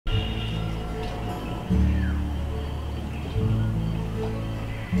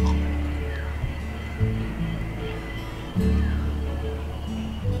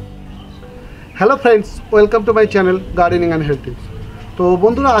Hello friends, welcome to my channel gardening and health tips. তো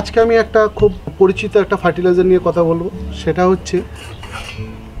বন্ধুরা, আজকে আমি একটা খুব পরিচিত একটা ফার্টিলাইজার নিয়ে কথা বলবো। সেটা হচ্ছে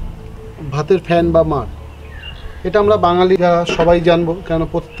ভাতের ফ্যান বা মাড়। এটা আমরা বাঙালিরা সবাই জানবো, কেন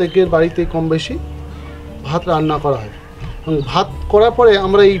প্রত্যেকের বাড়িতেই কম বেশি ভাত রান্না করা হয় এবং ভাত করার পরে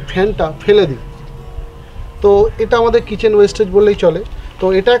আমরা এই ফ্যানটা ফেলে দিই। তো এটা আমাদের কিচেন ওয়েস্টেজ বললেই চলে। তো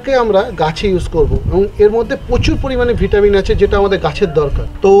এটাকে আমরা গাছে ইউজ করব এবং এর মধ্যে প্রচুর পরিমাণে ভিটামিন আছে, যেটা আমাদের গাছের দরকার।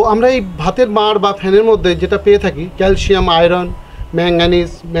 তো আমরা এই ভাতের মাড় বা ফ্যানের মধ্যে যেটা পেয়ে থাকি, calcium, iron,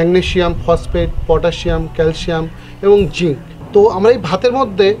 manganese, magnesium, phosphate, potassium, calcium এবং জিঙ্ক। তো আমরা এই ভাতের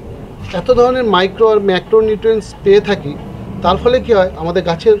মধ্যে এত ধরনের মাইক্রো আর ম্যাক্রো নিউট্রিয়েন্টস পেয়ে থাকি। তার ফলে কী হয়, আমাদের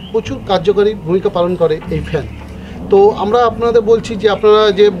গাছের প্রচুর কার্যকরী ভূমিকা পালন করে এই ফ্যান। তো আমরা আপনাদের বলছি যে আপনারা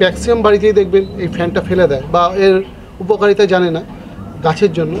যে ম্যাক্সিমাম বাড়িতেই দেখবেন এই ফ্যানটা ফেলে দেয় বা এর উপকারিতা জানে না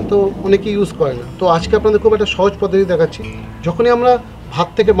গাছের জন্য, তো অনেকেই ইউজ করে না। তো আজকে আপনাদের খুব একটা সহজ পদ্ধতি দেখাচ্ছি। যখনই আমরা ভাত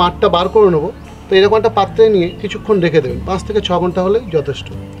থেকে মাড়টা বার করে নেবো, তো এরকম একটা পাত্রে নিয়ে কিছুক্ষণ রেখে দেবেন, 5 থেকে 6 ঘন্টা হলে যথেষ্ট।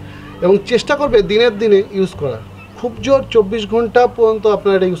 এবং চেষ্টা করবে দিনের দিনে ইউজ করার। খুব জোর 24 ঘন্টা পর্যন্ত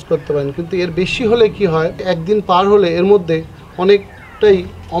আপনারা এটা ইউজ করতে পারেন, কিন্তু এর বেশি হলে কি হয়, একদিন পার হলে এর মধ্যে অনেকটাই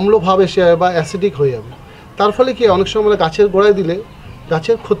অম্লভাব এসে যায় বা অ্যাসিডিক হয়ে যাবে। তার ফলে কি অনেক সময় আমরা গাছের গোড়ায় দিলে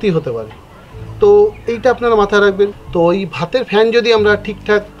গাছের ক্ষতি হতে পারে। তো এইটা আপনারা মাথায় রাখবেন। তো এই ভাতের ফ্যান যদি আমরা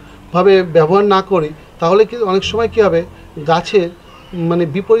ঠিকঠাকভাবে ব্যবহার না করি, তাহলে কি অনেক সময় কী হবে, গাছের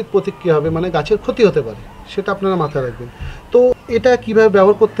বিপরীত প্রতিক্রিয়া হবে, গাছের ক্ষতি হতে পারে। সেটা আপনারা মাথায় রাখবেন। তো এটা কিভাবে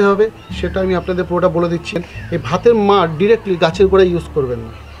ব্যবহার করতে হবে সেটা আমি আপনাদের পুরোটা বলে দিচ্ছি। এই ভাতের মাড় ডিরেক্টলি গাছের গোড়ায় ইউজ করবেন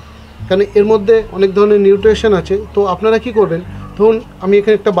না, কারণ এর মধ্যে অনেক ধরনের নিউট্রিশন আছে। তো আপনারা কি করবেন, ধরুন আমি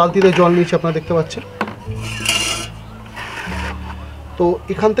এখানে একটা বালতিতে জল নিয়েছি, আপনারা দেখতে পাচ্ছেন। তো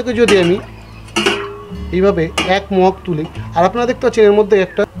এখান থেকে যদি আমি এইভাবে এক মগ তুলি, আর আপনারা দেখতে পাচ্ছেন এর মধ্যে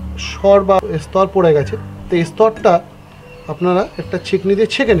একটা স্বর বা স্তর পড়ে গেছে। তো এই স্তরটা আপনারা একটা ছেঁকনি দিয়ে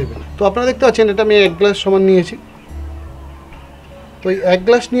ছেঁকে নেবেন। তো আপনারা দেখতে পাচ্ছেন এটা আমি 1 গ্লাস সমান নিয়েছি। তো এই 1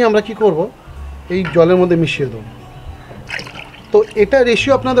 গ্লাস নিয়ে আমরা কি করব, এই জলের মধ্যে মিশিয়ে দেবো। তো এটা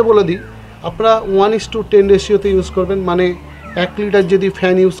রেশিও আপনাদের বলে দিই, আপনারা 1:10 রেশিওতে ইউজ করবেন। 1 লিটার যদি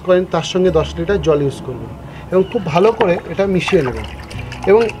ফ্যান ইউজ করেন, তার সঙ্গে 10 লিটার জল ইউজ করবেন এবং খুব ভালো করে এটা মিশিয়ে নেবেন।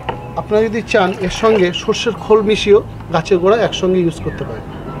 এবং আপনারা যদি চান, এর সঙ্গে সর্ষের খোল মিশিয়েও গাছের গোড়া একসঙ্গে ইউজ করতে পারেন,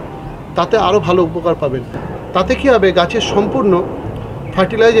 তাতে আরও ভালো উপকার পাবেন। তাতে কী হবে, গাছের সম্পূর্ণ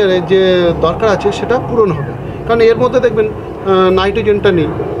ফার্টিলাইজারের যে দরকার আছে সেটা পূরণ হবে। কারণ এর মধ্যে দেখবেন নাইট্রোজেনটা নেই।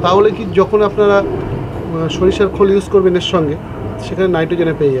 তাহলে কি যখন আপনারা সরিষার খোল ইউজ করবেন এর সঙ্গে, সেখানে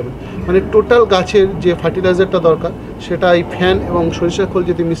নাইট্রোজেনে পেয়ে যাবেন। টোটাল গাছের যে ফার্টিলাইজারটা দরকার, সেটা এই ফ্যান এবং সরিষার খোল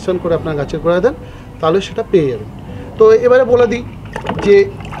যদি মিশ্রণ করে আপনার গাছের গোড়ায় দেন, তাহলে সেটা পেয়ে যাবেন। তো এবারে বলে দিই যে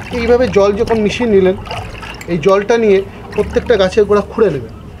এইভাবে জল যখন মিশিয়ে নিলেন, এই জলটা নিয়ে প্রত্যেকটা গাছের গোড়া খুঁড়ে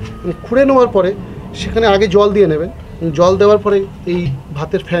নেবেন। খুঁড়ে নেওয়ার পরে সেখানে আগে জল দিয়ে নেবেন। জল দেওয়ার পরে এই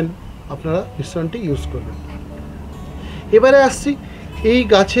ভাতের ফ্যান আপনারা মিশ্রণটি ইউজ করবেন। এবারে আসছি এই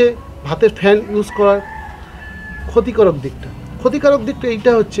গাছে ভাতের ফ্যান ইউজ করার ক্ষতিকারক দিকটা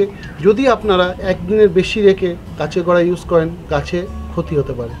এইটা হচ্ছে, যদি আপনারা একদিনের বেশি রেখে গাছের গোড়া ইউজ করেন, গাছে ক্ষতি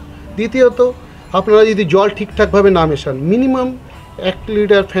হতে পারে। দ্বিতীয়ত, আপনারা যদি জল ঠিকঠাকভাবে না মেশান, মিনিমাম 1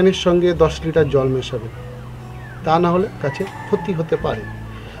 লিটার ফ্যানের সঙ্গে 10 লিটার জল মেশাবেন, তা না হলে গাছের ক্ষতি হতে পারে।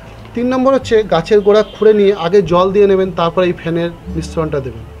 3 নম্বর হচ্ছে, গাছের গোড়া খুঁড়ে নিয়ে আগে জল দিয়ে নেবেন, তারপরে এই ফ্যানের মিশ্রণটা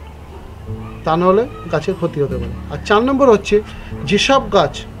দেবেন, তা না হলে গাছের ক্ষতি হতে পারে। আর 4 নম্বর হচ্ছে, যেসব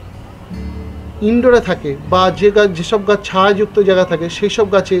গাছ ইনডোরে থাকে বা যেসব গাছ ছায়াযুক্ত জায়গা থাকে, সেই সব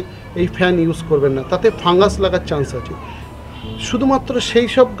গাছে এই ফ্যান ইউজ করবেন না, তাতে ফাঙ্গাস লাগার চান্স আছে। শুধুমাত্র সেই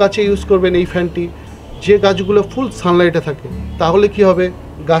সব গাছে ইউজ করবেন এই ফ্যানটি যে গাছগুলো ফুল সানলাইটে থাকে, তাহলে কি হবে,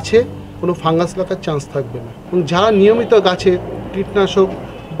 গাছে কোনো ফাঙ্গাস লাগার চান্স থাকবে না। এবং যারা নিয়মিত গাছে কীটনাশক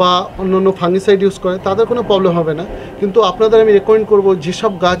বা অন্যান্য ফাঙ্গিসাইড ইউজ করে, তাদের কোনো প্রবলেম হবে না। কিন্তু আপনাদের আমি রেকমেন্ড করব,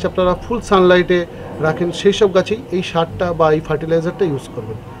 যেসব গাছ আপনারা ফুল সানলাইটে রাখেন, সেই সব গাছেই এই সারটা বা এই ফার্টিলাইজারটা ইউজ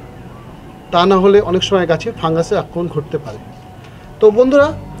করবেন, তা না হলে অনেক সময় গাছে ফাঙ্গাসের আক্রমণ ঘটতে পারে। তো বন্ধুরা,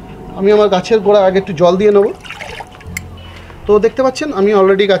 আমি আমার গাছের গোড়া আগে একটু জল দিয়ে নেব। তো দেখতে পাচ্ছেন আমি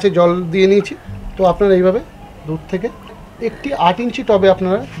অলরেডি গাছে জল দিয়ে নিয়েছি। তো আপনারা এইভাবে দূর থেকে একটি 8 ইঞ্চি টবে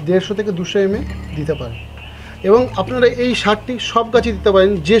আপনারা 150 থেকে 200 ml দিতে পারেন। এবং আপনারা এই সারটি সব গাছে দিতে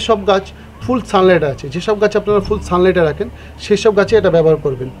পারেন, যে সব গাছ ফুল সানলাইটে আছে। যেসব গাছ আপনারা ফুল সানলাইটে রাখেন, সেই সব গাছে এটা ব্যবহার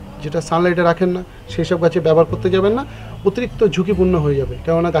করবেন। যেটা সানলাইটে রাখেন না, সেই সব গাছে ব্যবহার করতে যাবেন না, অতিরিক্ত ঝুঁকিপূর্ণ হয়ে যাবে,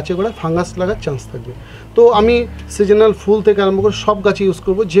 কেননা গাছে গোড়ায় ফাঙ্গাস লাগার চান্স থাকবে। তো আমি সিজনাল ফুল থেকে আরম্ভ করে সব গাছে ইউজ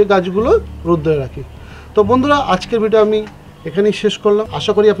করব, যে গাছগুলো রোদ্দুরে রাখি। তো বন্ধুরা, আজকের ভিডিও আমি এখানেই শেষ করলাম।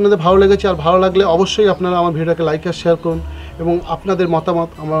 আশা করি আপনাদের ভালো লেগেছে, আর ভালো লাগলে অবশ্যই আপনারা আমার ভিডিওটাকে লাইক আর শেয়ার করুন এবং আপনাদের মতামত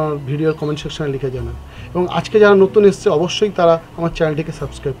আমার ভিডিওর কমেন্ট সেকশনে লিখে জানান। এবং আজকে যারা নতুন এসছে অবশ্যই তারা আমার চ্যানেলটিকে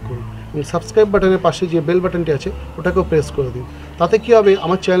সাবস্ক্রাইব করুন এবং সাবস্ক্রাইব বাটনের পাশে যে বেল বাটনটি আছে ওটাকেও প্রেস করে দিন। তাতে কী হবে,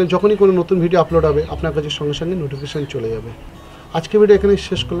 আমার চ্যানেলে যখনই কোনো নতুন ভিডিও আপলোড হবে আপনার কাছে সঙ্গে সঙ্গে নোটিফিকেশান চলে যাবে। আজকে ভিডিও এখানেই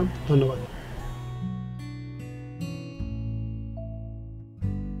শেষ করলাম। ধন্যবাদ।